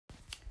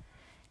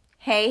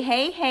Hey,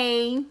 hey,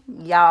 hey,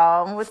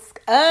 y'all, what's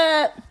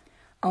up?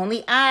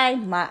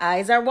 My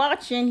eyes are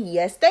watching.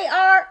 Yes, they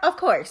are, of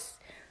course.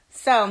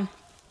 So,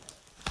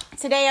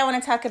 today I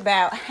want to talk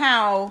about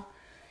how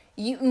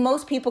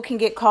most people can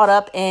get caught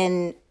up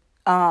in,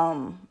 in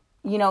a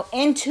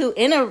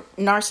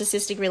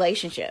narcissistic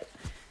relationship.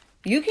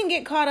 You can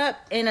get caught up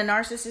in a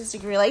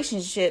narcissistic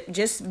relationship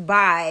just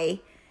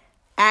by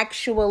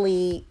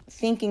actually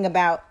thinking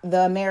about the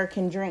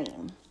American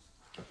dream.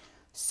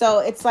 So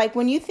it's like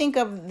when you think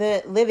of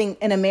the living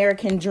an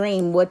American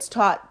dream, what's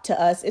taught to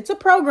us, it's a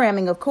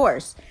programming, of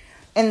course.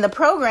 And the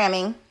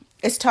programming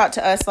is taught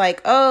to us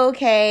like,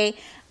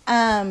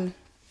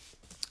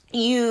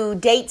 you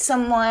date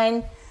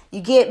someone,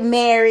 you get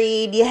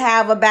married, you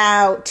have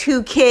about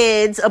 2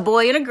 kids, a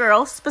boy and a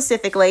girl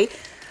specifically,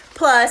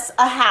 plus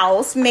a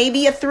house,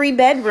 maybe a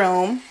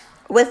 3-bedroom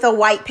with a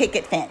white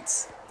picket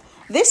fence.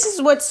 This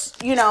is what's,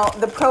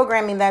 the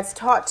programming that's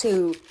taught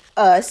to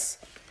us.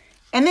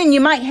 And then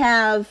you might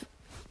have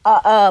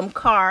a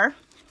car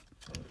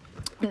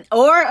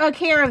or a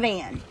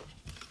caravan,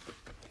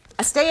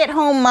 a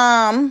stay-at-home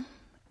mom,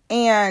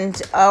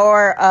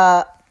 or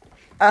a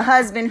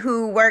husband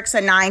who works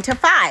a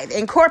 9-to-5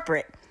 in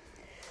corporate.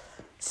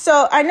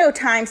 So I know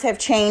times have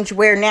changed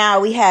where now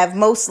we have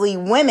mostly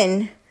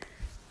women,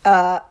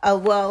 a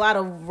lot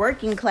of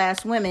working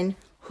class women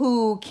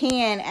who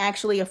can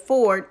actually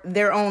afford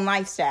their own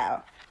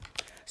lifestyle.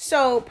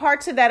 So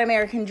parts of that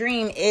American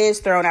dream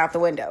is thrown out the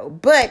window.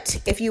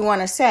 But if you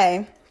want to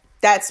say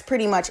that's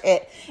pretty much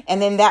it,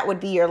 and then that would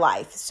be your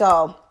life.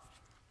 So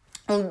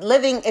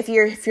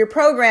if you're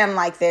programmed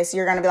like this,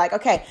 you're going to be like,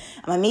 okay,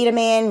 I'm going to meet a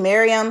man,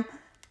 marry him,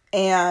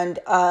 and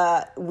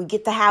we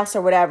get the house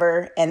or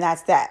whatever, and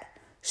that's that.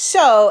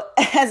 So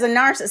as a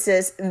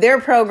narcissist,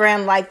 they're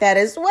programmed like that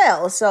as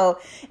well.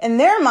 So in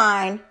their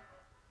mind,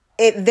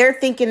 they're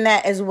thinking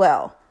that as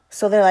well.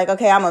 So they're like,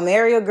 okay, I'm going to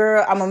marry a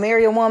girl, I'm going to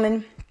marry a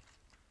woman.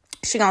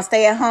 She gonna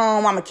stay at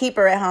home. I'm gonna keep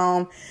her at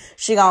home.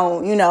 She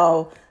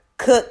gonna,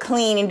 cook,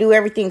 clean, and do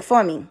everything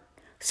for me.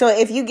 So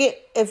if you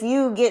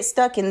get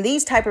stuck in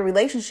these type of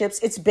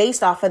relationships, it's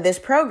based off of this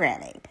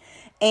programming.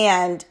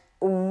 And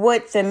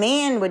what the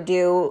man would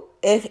do,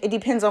 if it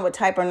depends on what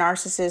type of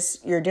narcissist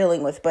you're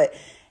dealing with, but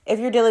if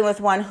you're dealing with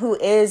one who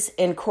is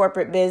in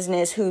corporate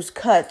business, who's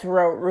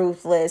cutthroat,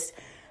 ruthless,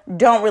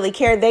 don't really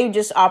care, they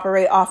just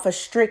operate off of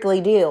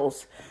strictly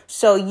deals.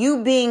 So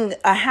you being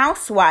a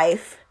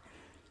housewife,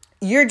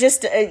 you're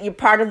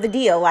part of the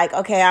deal. Like,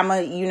 okay,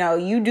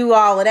 you do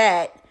all of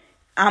that.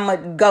 I'm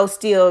going to go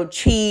still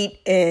cheat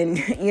and,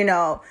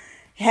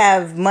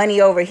 have money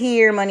over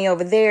here, money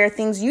over there,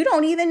 things you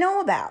don't even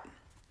know about.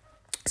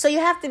 So you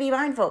have to be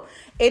mindful.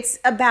 It's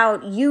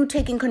about you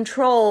taking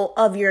control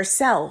of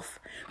yourself.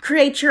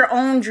 Create your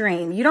own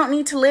dream. You don't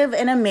need to live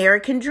an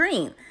American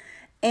dream.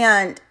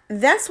 And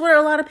that's where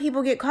a lot of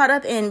people get caught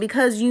up in,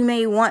 because you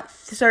may want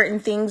certain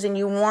things and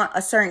you want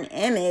a certain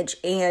image,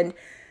 and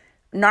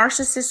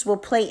narcissists will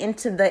play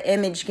into the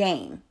image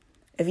game.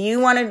 If you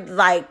want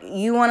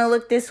to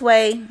look this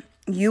way,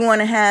 you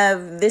want to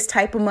have this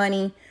type of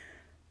money,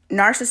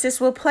 narcissists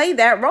will play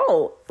that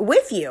role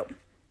with you.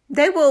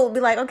 They will be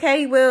like,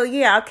 okay, well,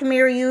 yeah, I can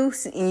marry you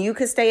and you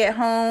could stay at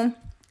home,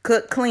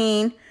 cook,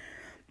 clean,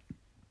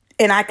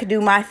 and I could do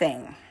my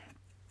thing.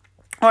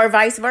 Or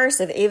vice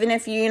versa. Even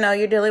if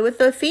you're dealing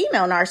with a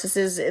female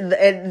narcissist,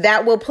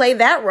 that will play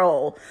that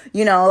role.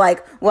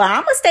 Like, well,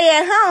 I'm gonna stay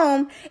at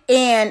home,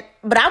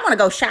 but I want to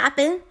go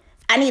shopping.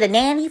 I need a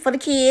nanny for the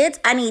kids.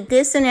 I need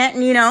this and that,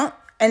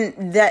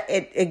 and that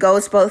it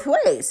goes both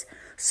ways.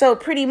 So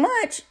pretty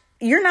much,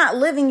 you're not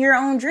living your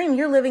own dream.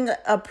 You're living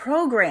a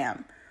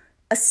program,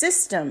 a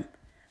system.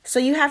 So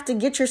you have to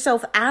get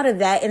yourself out of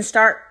that and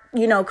start,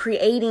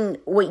 creating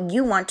what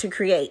you want to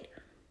create.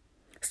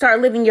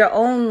 Start living your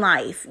own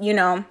life,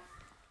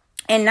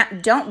 and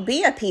don't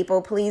be a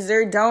people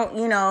pleaser.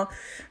 Don't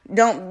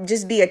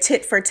just be a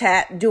tit for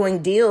tat doing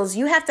deals.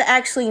 You have to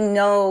actually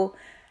know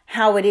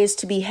how it is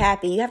to be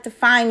happy. You have to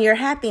find your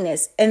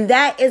happiness. And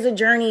that is a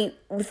journey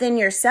within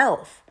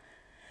yourself.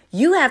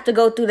 You have to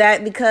go through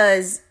that,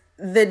 because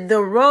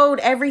the road,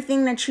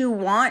 everything that you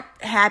want,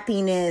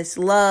 happiness,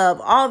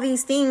 love, all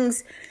these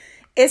things,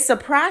 it's a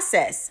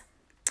process.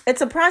 It's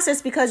a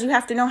process, because you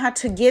have to know how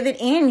to give it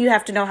and you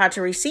have to know how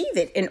to receive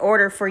it in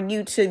order for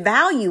you to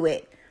value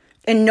it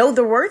and know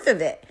the worth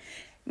of it.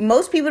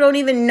 Most people don't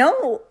even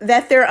know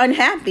that they're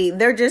unhappy.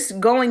 They're just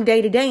going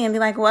day to day and be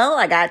like, well,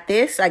 I got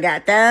this, I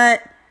got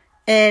that.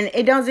 And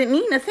it doesn't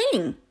mean a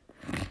thing.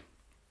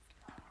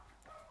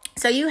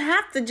 So you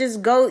have to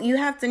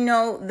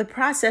know the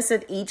process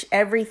of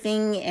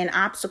everything and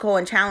obstacle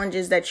and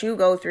challenges that you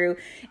go through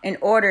in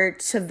order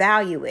to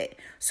value it.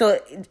 So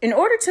in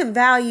order to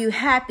value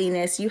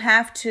happiness, you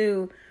have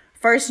to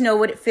first know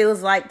what it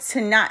feels like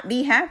to not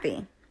be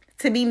happy,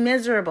 to be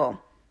miserable,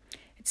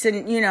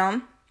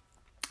 to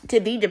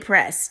be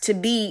depressed,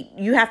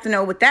 you have to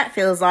know what that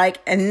feels like.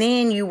 And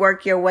then you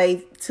work your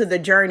way to the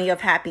journey of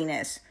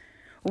happiness.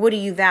 What do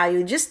you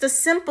value? Just the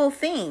simple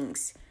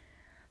things.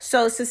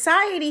 So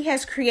society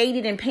has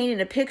created and painted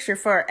a picture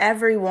for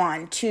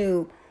everyone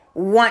to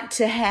want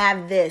to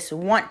have this,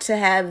 want to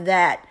have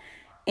that,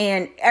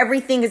 and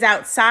everything is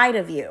outside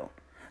of you.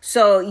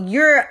 So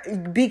you're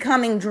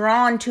becoming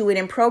drawn to it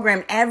and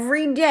programmed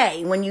every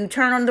day when you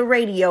turn on the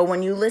radio,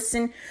 when you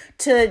listen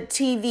to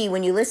TV,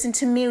 when you listen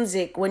to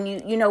music, when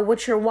you know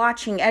what you're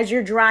watching as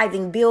you're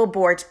driving,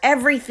 billboards,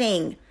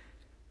 everything.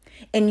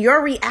 And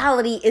your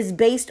reality is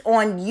based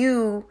on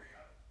you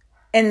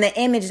and the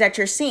image that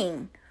you're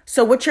seeing.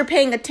 So what you're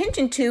paying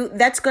attention to,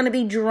 that's going to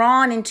be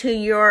drawn into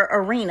your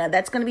arena.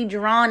 That's going to be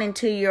drawn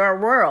into your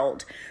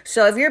world.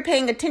 So if you're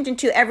paying attention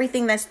to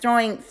everything that's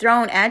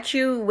thrown at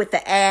you with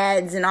the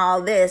ads and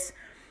all this,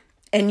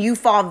 and you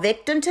fall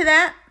victim to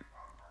that,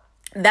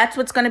 that's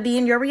what's going to be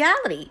in your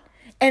reality.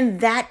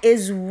 And that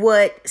is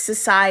what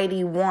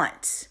society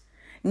wants.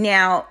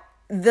 Now,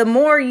 the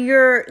more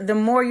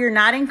you're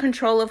not in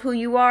control of who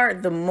you are,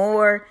 the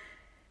more,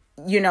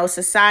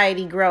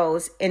 society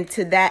grows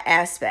into that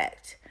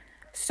aspect.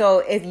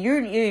 So if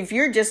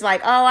you're just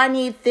like, oh, I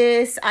need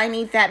this, I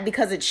need that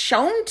because it's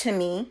shown to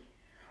me,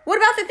 what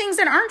about the things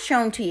that aren't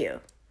shown to you?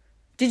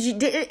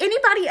 Did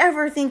anybody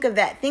ever think of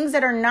that? Things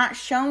that are not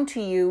shown to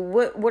you,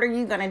 what are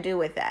you going to do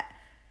with that?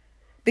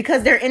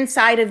 Because they're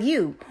inside of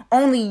you.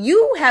 Only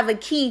you have a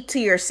key to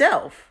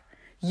yourself.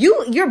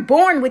 You're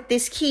born with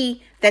this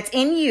key that's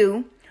in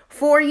you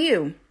for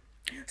you.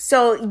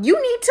 So you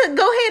need to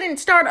go ahead and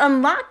start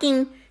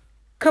unlocking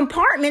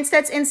compartments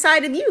that's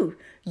inside of you.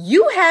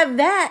 You have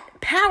that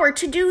power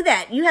to do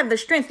that. You have the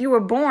strength. You were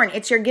born.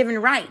 It's your given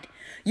right.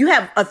 You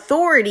have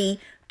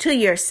authority to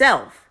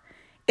yourself.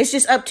 It's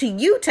just up to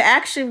you to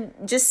actually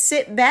just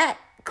sit back,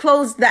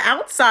 close the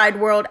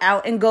outside world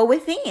out, and go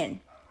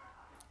within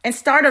and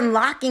start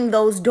unlocking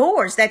those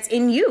doors that's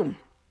in you.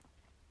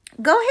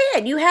 Go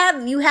ahead. You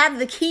have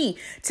the key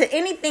to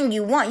anything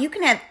you want. You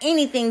can have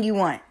anything you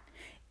want.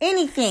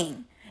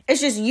 Anything.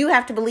 It's just you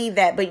have to believe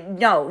that. But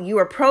no, you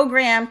are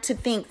programmed to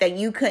think that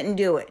you couldn't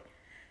do it.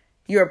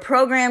 You're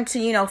programmed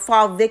to,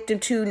 fall victim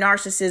to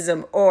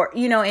narcissism or,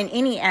 in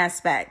any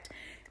aspect,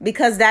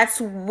 because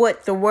that's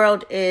what the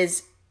world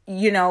is,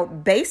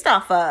 based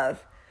off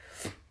of.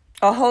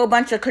 A whole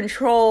bunch of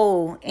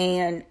control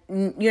and,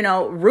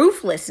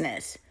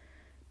 ruthlessness.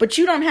 But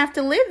you don't have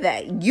to live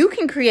that. You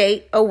can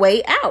create a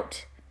way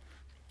out.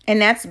 And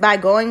that's by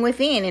going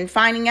within and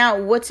finding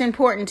out what's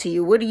important to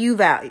you. What do you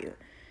value?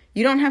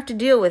 You don't have to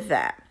deal with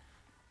that.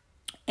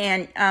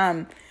 And,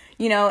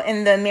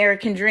 in the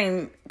American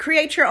dream,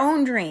 create your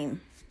own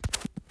dream.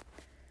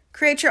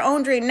 Create your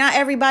own dream. Not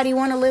everybody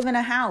want to live in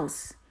a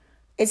house.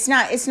 It's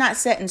not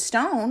set in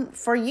stone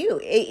for you.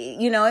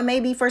 It may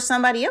be for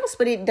somebody else,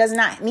 but it does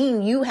not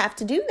mean you have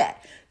to do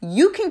that.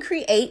 You can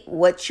create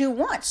what you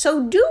want.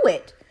 So do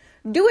it.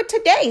 Do it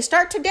today.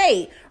 Start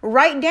today.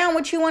 Write down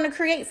what you want to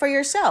create for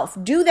yourself.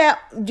 Do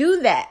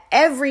that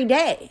every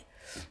day.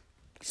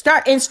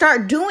 Start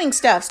doing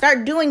stuff.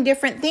 Start doing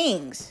different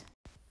things.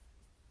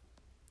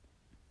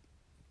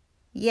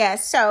 Yeah,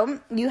 so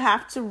you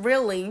have to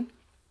really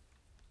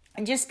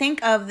just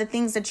think of the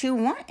things that you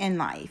want in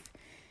life.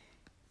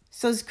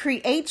 So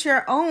create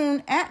your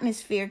own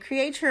atmosphere.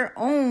 Create your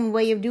own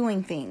way of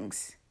doing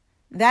things.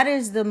 That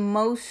is the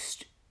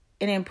most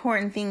an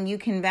important thing you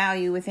can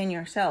value within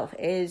yourself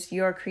is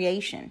your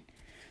creation.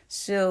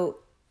 So,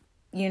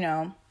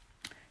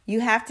 you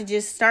have to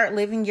just start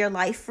living your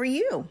life for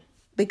you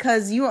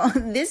because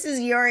this is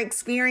your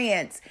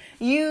experience.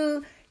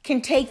 You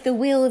can take the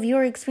wheel of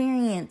your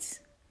experience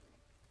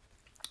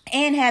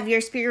and have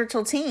your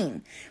spiritual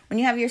team. When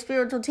you have your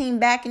spiritual team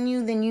backing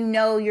you, then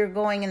you're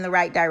going in the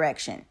right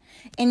direction.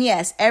 And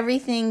yes,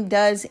 everything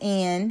does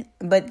end,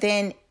 but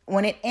then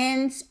when it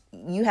ends,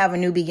 you have a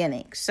new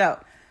beginning. So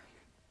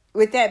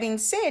with that being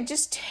said,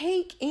 just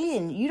take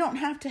in. You don't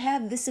have to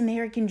have this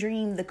American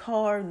dream, the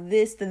car,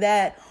 this, the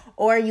that,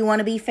 or you want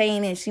to be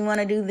famous. You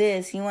want to do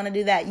this. You want to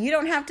do that. You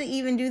don't have to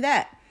even do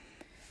that.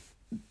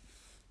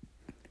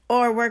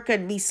 Or work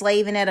could be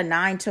slaving at a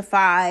 9 to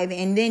 5,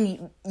 and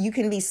then you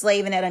can be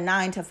slaving at a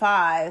 9 to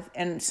 5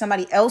 and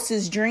somebody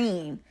else's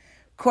dream,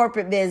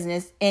 corporate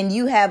business, and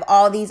you have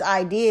all these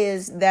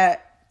ideas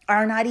that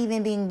are not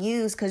even being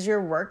used because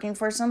you're working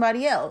for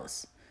somebody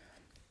else.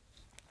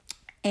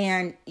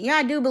 And yeah,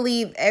 I do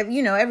believe,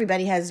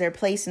 everybody has their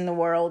place in the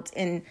world,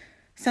 and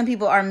some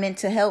people are meant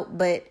to help,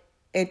 but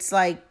it's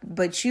like,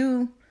 but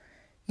you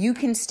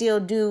can still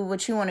do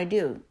what you want to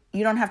do.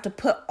 You don't have to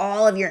put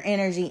all of your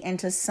energy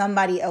into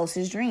somebody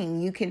else's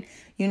dream. You can,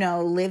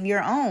 live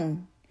your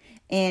own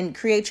and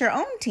create your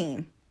own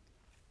team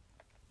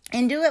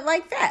and do it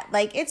like that.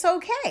 Like, it's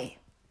okay.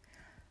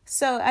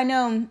 So I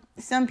know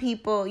some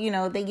people,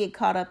 they get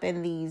caught up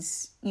in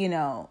these,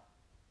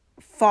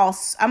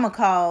 false, I'm going to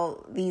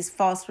call these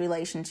false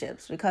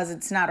relationships because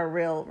it's not a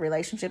real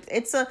relationship.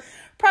 It's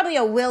probably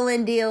a will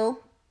and deal,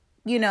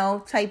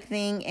 type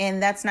thing.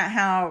 And that's not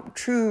how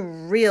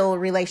true, real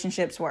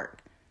relationships work.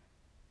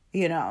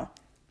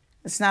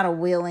 It's not a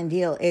will and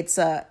deal. It's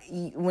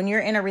when you're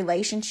in a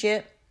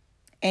relationship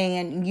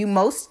and you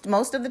most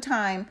of the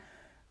time,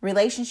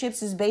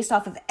 Relationships is based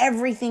off of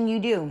everything you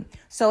do.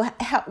 So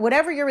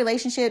whatever your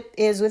relationship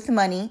is with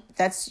money,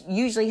 that's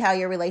usually how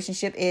your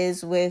relationship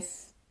is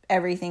with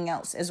everything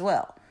else as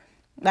well.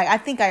 Like, I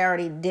think I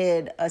already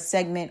did a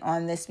segment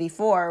on this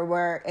before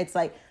where it's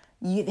like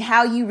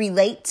how you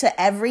relate to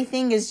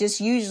everything is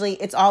just usually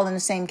it's all in the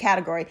same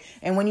category.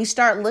 And when you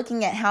start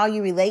looking at how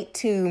you relate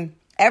to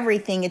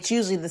everything, it's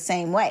usually the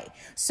same way.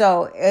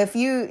 So if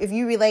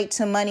you relate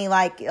to money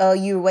like, oh,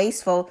 you're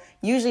wasteful,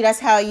 usually that's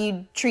how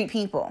you treat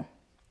people.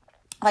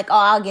 Like, oh,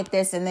 I'll get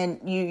this. And then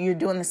you're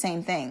doing the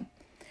same thing.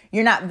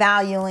 You're not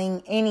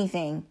valuing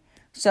anything.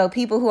 So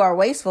people who are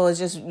wasteful is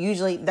just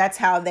usually that's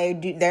how they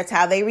do. That's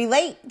how they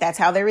relate. That's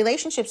how their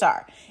relationships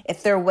are.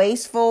 If they're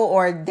wasteful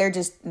or they're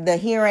just the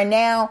here and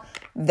now,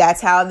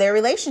 that's how their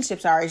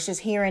relationships are. It's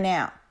just here and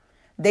now.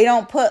 They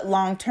don't put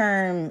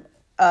long-term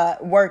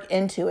work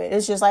into it.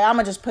 It's just like, I'm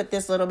going to just put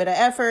this little bit of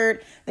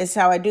effort. This is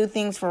how I do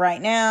things for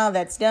right now.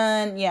 That's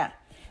done. Yeah.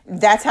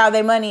 That's how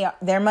their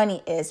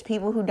money is.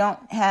 People who don't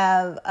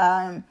have,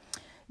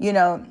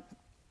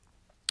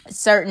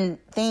 certain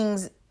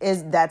things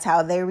that's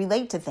how they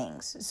relate to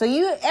things. So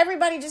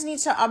everybody just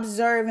needs to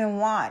observe and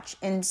watch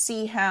and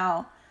see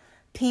how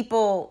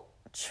people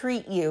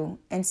treat you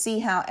and see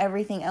how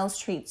everything else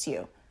treats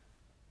you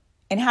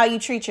and how you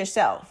treat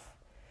yourself.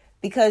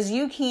 Because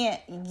you can't,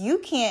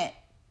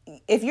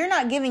 if you're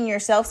not giving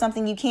yourself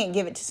something, you can't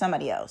give it to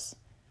somebody else.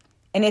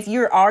 And if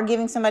you are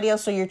giving somebody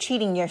else, so you're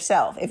cheating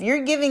yourself. If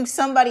you're giving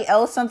somebody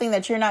else something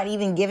that you're not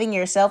even giving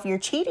yourself, you're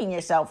cheating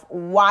yourself.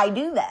 Why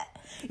do that?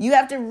 You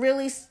have to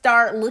really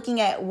start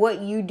looking at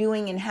what you're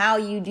doing and how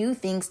you do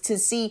things to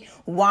see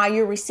why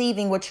you're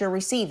receiving what you're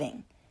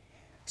receiving.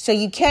 So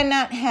you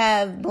cannot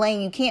have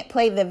blame. You can't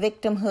play the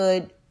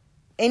victimhood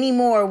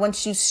anymore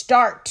once you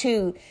start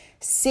to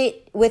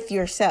sit with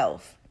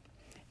yourself.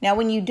 Now,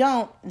 when you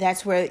don't,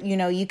 that's where,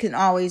 you can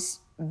always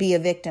be a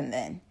victim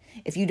then.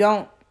 If you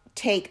don't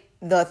take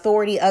the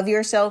authority of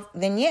yourself,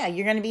 then yeah,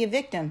 you're going to be a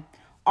victim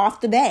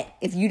off the bat.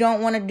 If you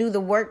don't want to do the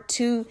work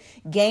to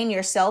gain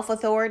your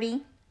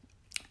self-authority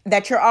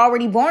that you're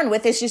already born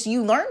with, it's just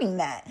you learning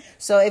that.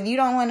 So if you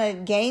don't want to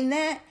gain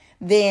that,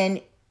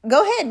 then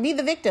go ahead, be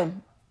the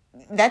victim.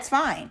 That's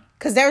fine.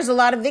 Because there's a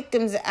lot of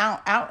victims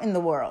out in the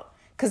world.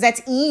 Because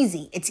that's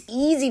easy. It's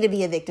easy to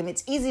be a victim.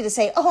 It's easy to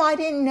say, oh, I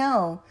didn't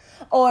know.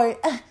 Or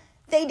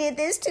they did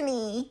this to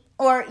me.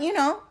 Or,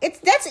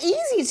 that's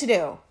easy to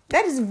do.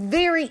 That is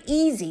very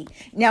easy.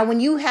 Now, when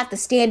you have to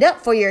stand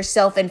up for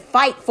yourself and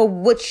fight for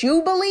what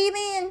you believe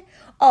in,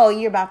 oh,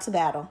 you're about to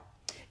battle.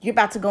 You're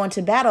about to go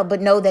into battle,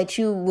 but know that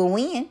you will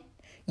win.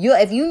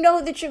 If you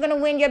know that you're going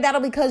to win your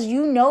battle because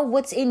you know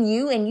what's in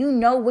you and you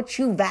know what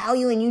you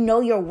value and you know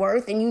your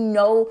worth and you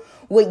know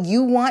what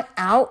you want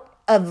out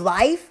of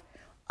life,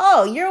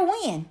 oh, you're a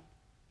win.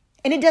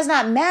 And it does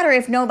not matter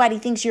if nobody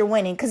thinks you're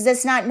winning because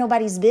that's not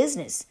nobody's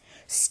business.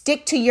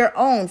 Stick to your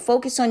own.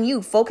 Focus on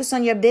you. Focus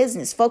on your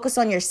business. Focus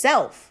on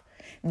yourself.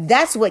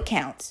 That's what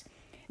counts.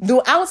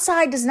 The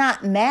outside does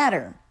not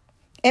matter.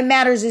 It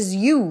matters is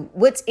you.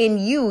 What's in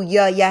you?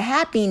 Your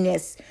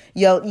happiness,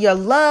 your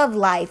love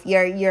life,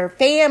 your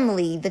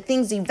family, the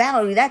things you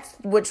value. That's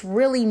what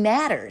really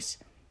matters.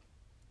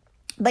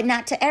 But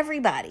not to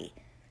everybody.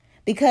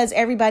 Because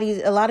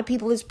a lot of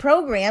people is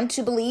programmed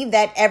to believe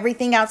that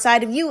everything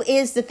outside of you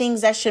is the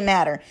things that should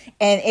matter.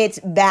 And it's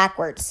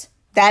backwards.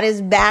 That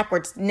is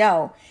backwards.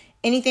 No,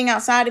 anything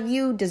outside of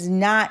you does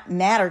not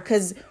matter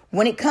because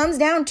when it comes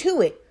down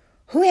to it,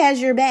 who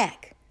has your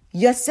back?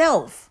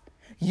 Yourself.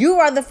 You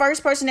are the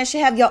first person that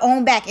should have your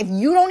own back. If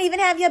you don't even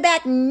have your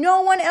back,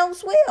 no one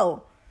else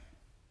will.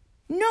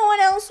 No one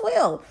else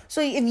will.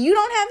 So if you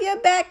don't have your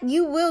back,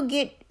 you will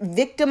get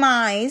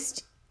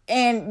victimized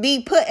and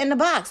be put in the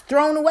box,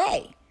 thrown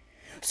away.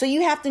 So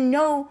you have to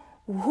know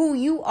who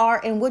you are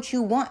and what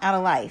you want out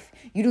of life.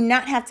 You do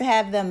not have to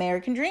have the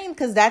American dream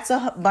because that's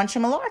a bunch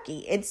of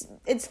malarkey. It's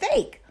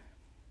fake.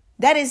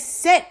 It's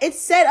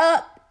set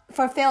up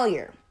for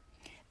failure.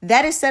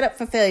 That is set up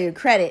for failure.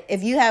 Credit.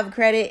 If you have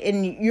credit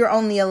and you're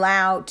only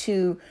allowed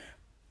to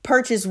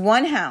purchase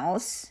one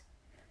house,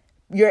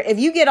 if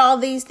you get all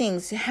these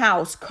things,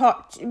 house,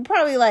 car,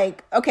 probably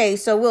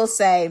so we'll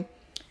say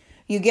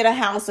you get a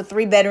house, a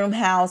 3-bedroom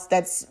house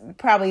that's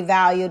probably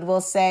valued, we'll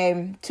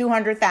say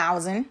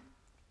 $200,000.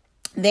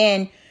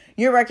 Then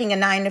your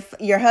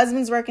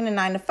husband's working a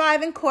 9 to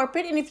 5 in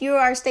corporate. And if you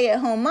are a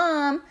stay-at-home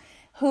mom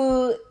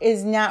who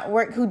is not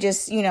who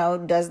just,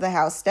 does the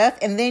house stuff.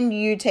 And then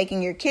you're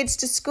taking your kids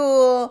to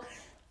school,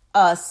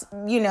 was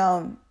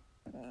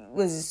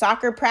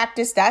soccer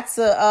practice. That's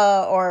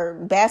or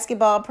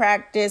basketball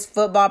practice,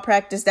 football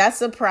practice. That's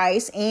a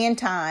price and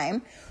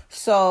time.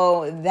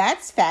 So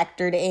that's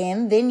factored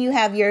in. Then you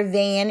have your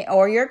van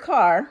or your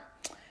car.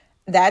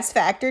 That's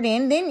factored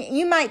in. Then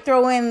you might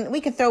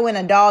we could throw in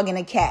a dog and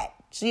a cat.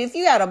 So if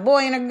you got a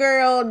boy and a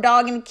girl,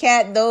 dog and a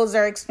cat, those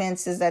are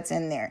expenses that's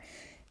in there.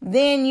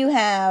 Then you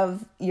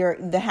have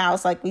the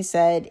house, like we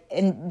said,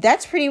 and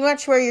that's pretty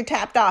much where you're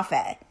tapped off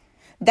at.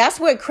 That's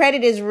what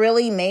credit is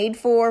really made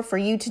for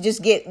you to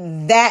just get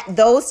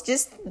those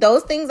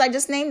things I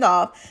just named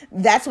off.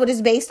 That's what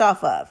it's based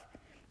off of.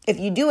 If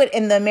you do it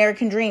in the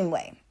American Dream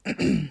way,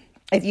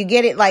 if you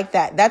get it like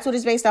that, that's what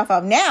it's based off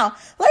of. Now,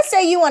 let's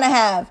say you want to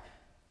have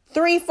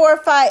 3, 4,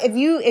 5.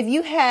 If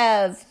you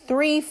have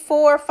 3,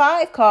 4,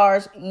 5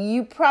 cars,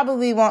 you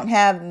probably won't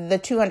have the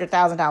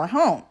 $200,000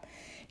 home.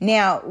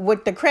 Now,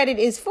 what the credit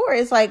is for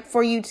is like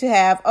for you to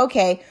have,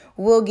 okay,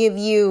 we'll give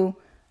you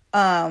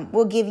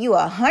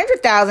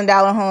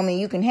 $100,000 home and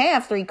you can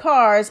have 3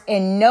 cars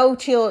and no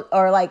child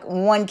or like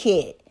 1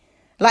 kid.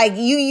 Like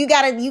you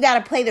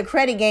gotta play the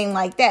credit game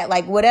like that.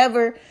 Like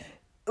whatever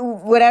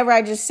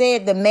I just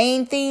said, the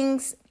main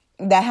things,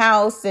 the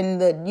house and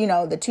the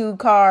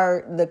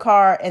the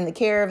car and the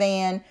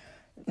caravan,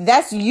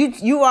 that's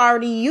you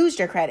already used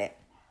your credit.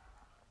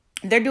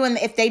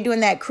 If they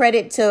doing that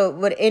credit to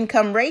what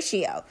income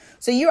ratio.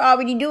 So you're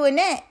already doing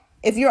that.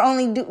 If you're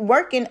only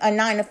working a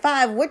 9 to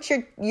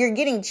 5, you're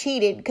getting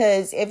cheated,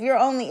 because if you're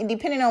only,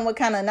 depending on what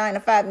kind of 9 to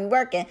 5 you're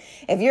working,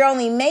 if you're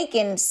only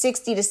making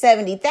 60 to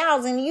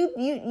 70,000,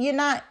 you're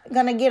not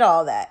gonna get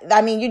all that.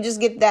 I mean, you just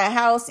get that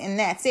house and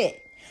that's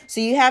it. So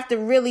you have to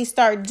really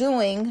start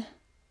doing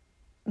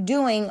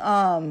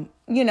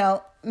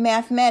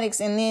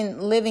mathematics and then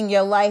living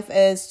your life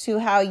as to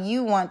how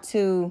you want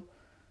to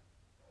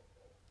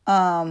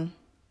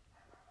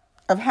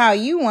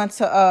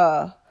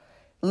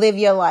live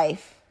your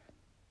life.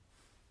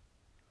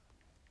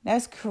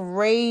 That's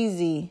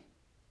crazy.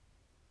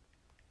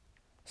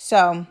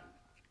 So,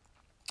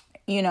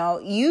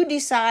 you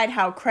decide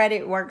how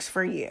credit works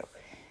for you.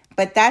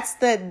 But that's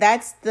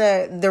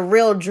the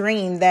real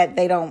dream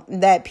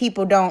that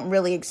people don't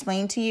really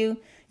explain to you.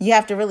 You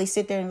have to really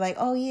sit there and be like,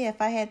 oh yeah, if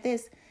I had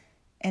this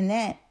and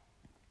that.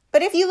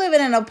 But if you live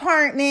in an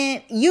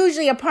apartment,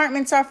 usually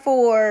apartments are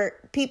for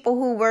people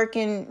who work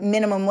in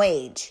minimum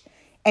wage.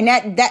 And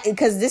that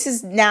because this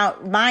is, now,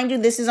 mind you,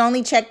 this is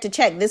only check to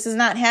check. This is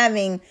not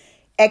having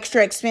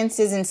extra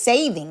expenses and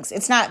savings.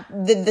 It's not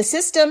the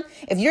system.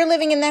 If you're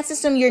living in that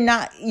system,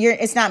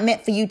 it's not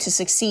meant for you to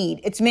succeed.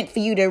 It's meant for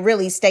you to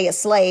really stay a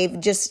slave,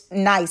 just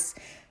nice.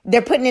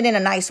 They're putting it in a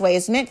nice way.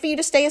 It's meant for you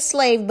to stay a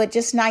slave, but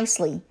just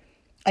nicely,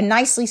 a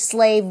nicely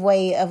slave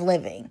way of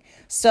living.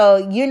 So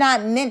you're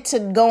not meant to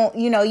go,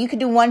 you could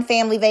do one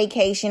family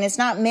vacation. It's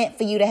not meant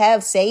for you to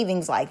have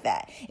savings like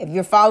that. If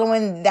you're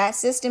following that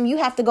system, you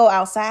have to go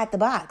outside the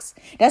box.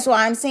 That's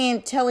why I'm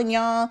telling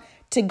y'all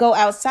to go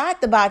outside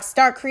the box.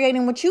 Start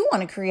creating what you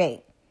want to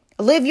create.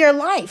 Live your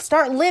life.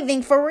 Start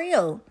living for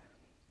real.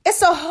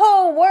 It's a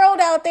whole world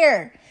out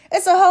there.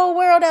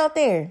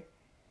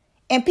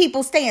 And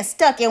people staying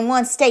stuck in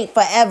one state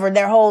forever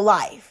their whole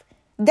life.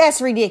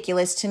 That's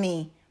ridiculous to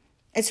me.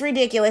 It's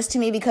ridiculous to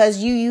me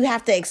because you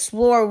have to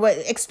explore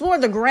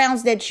the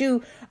grounds that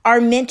you are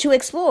meant to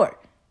explore.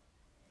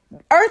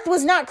 Earth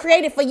was not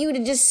created for you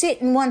to just sit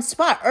in one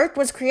spot. Earth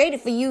was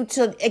created for you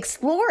to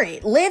explore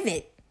it, live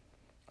it,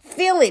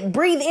 feel it,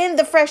 breathe in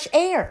the fresh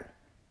air.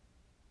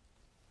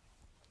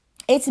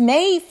 It's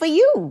made for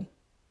you.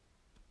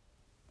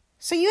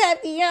 So you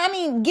have,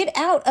 get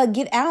out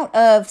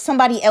of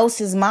somebody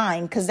else's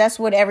mind, because that's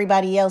what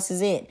everybody else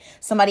is in.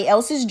 Somebody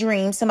else's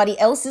dream, somebody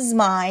else's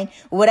mind,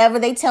 whatever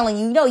they telling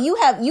you.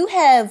 You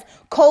have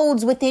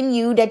codes within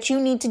you that you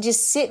need to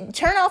just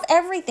turn off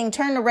everything,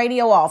 turn the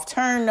radio off,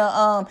 turn the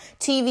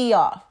TV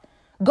off.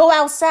 Go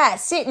outside,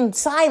 sit in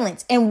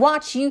silence and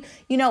watch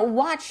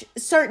watch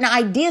certain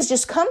ideas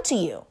just come to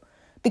you,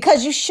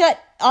 because you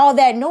shut all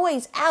that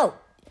noise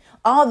out,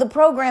 all the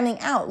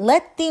programming out.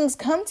 Let things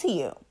come to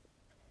you.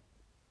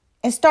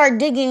 And start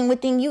digging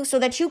within you so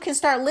that you can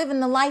start living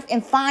the life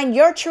and find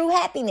your true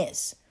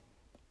happiness.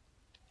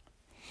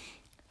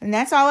 And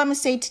that's all I'm going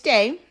to say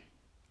today.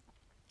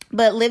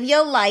 But live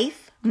your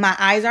life. My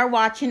eyes are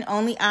watching,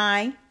 only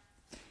I.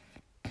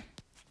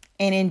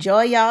 And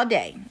enjoy y'all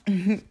day.